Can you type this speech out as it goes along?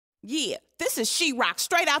Yeah, this is She-Rock,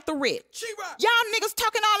 straight out the rip. She-Rock. Y'all niggas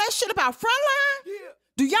talking all that shit about Frontline? Yeah.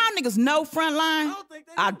 Do y'all niggas know Frontline? I don't think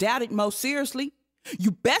they I do. doubt it, most seriously.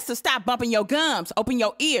 You best to stop bumping your gums. Open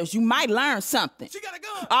your ears. You might learn something. She got a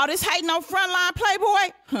gun. All this hating on Frontline,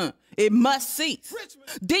 Playboy? It must cease.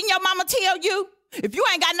 Richmond. Didn't your mama tell you? If you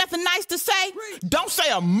ain't got nothing nice to say, don't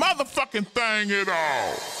say a Motherfucking thing at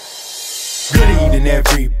all. Good evening,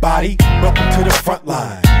 everybody. Welcome to the front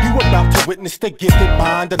line. You about to witness the gifted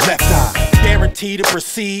mind, the left eye. Guaranteed to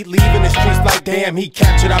proceed, leaving the streets like damn. He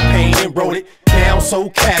captured our pain and wrote it down so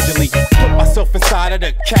casually. Put myself inside of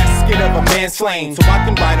the casket of a man slain, so I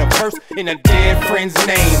can write a verse in a dead friend's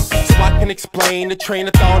name. So I can explain the train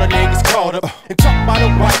of thought of niggas caught up and talk about a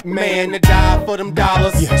white man that died for them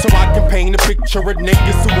dollars. So I can paint a picture of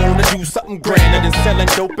niggas who wanna do something grander than selling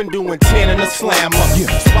dope and doing 10 in a slammer.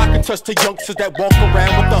 So I can touch the youngsters that walk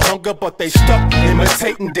around with the hunger, but they stuck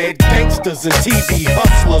imitating dead gangsters and TV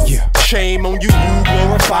hustlers. Shame on you who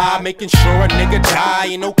glorify making sure a nigga die,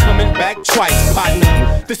 ain't no coming back twice,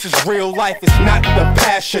 partner. This is real life, it's not the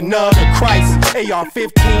passion of the Christ.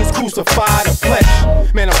 AR-15s crucify the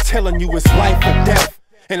flesh. Man, I'm telling you, it's life or death,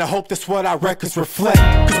 and I hope that's what our records reflect.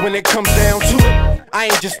 Cause when it comes down to it, I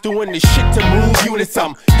ain't just doing this shit to move units.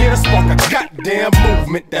 I'm here to spark a goddamn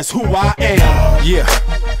movement, that's who I am. Yeah,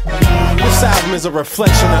 this album is a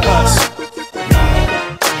reflection of us.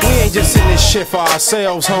 We ain't just in this shit for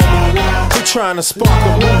ourselves, homie. We trying to spark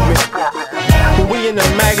a movement. When we in the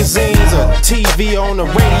magazines or TV, on the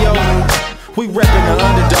radio, we reppin' the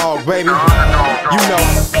underdog, baby. You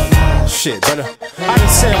know. Shit, brother. I done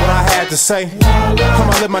said what I had to say.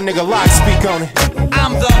 I'ma let my nigga Locke speak on it.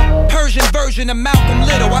 I'm the Persian version of Malcolm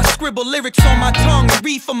Little. I scribble lyrics on my tongue and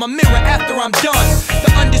read from a mirror after I'm done.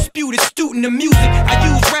 The undisputed student of music. I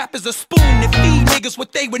use rap as a spoon to feed niggas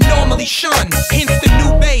what they would normally shun. Hence the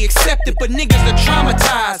new bay accepted, but niggas are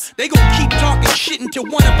traumatized. They gon' keep talking shit until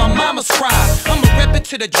one of our mamas cry. I'ma rep it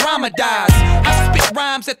till the drama dies. I spit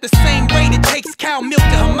rhymes at the same rate it takes cow milk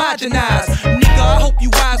to homogenize. Nigga, I hope you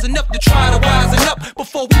wisen up to try to wisen up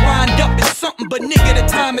before we wind up in something. But nigga, the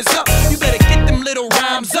time is up. You better get them little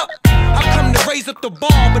rhymes up. I've come to raise up the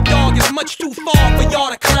bar, but dog, is much too far for y'all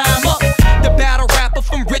to climb up. The battle rapper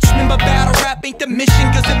from Richmond, but battle rap ain't the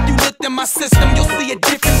mission. Cause if you looked in my system, you'll see a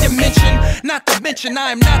different dimension. Not to mention,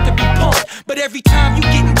 I am not to be punked, but every time you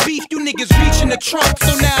getting beef, you niggas reaching the trunk.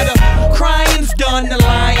 So now the crying's done, the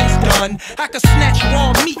lying's done. I can snatch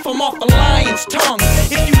raw meat from off a lion's tongue.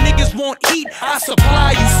 If you niggas want heat, I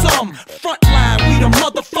supply you some. Frontline, we the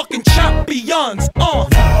motherfucking champions.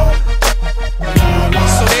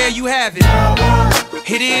 So there you have it.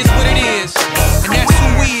 It is what it is, and that's who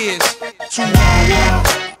we is.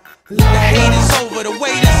 The hate is over, the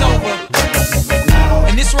wait is over.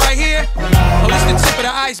 And this right here, oh, it's the tip of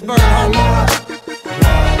the iceberg, homie.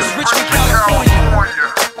 It's Richmond, California,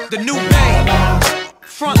 the new bay,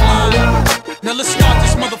 Frontline. Now let's start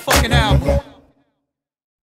this motherfucking album.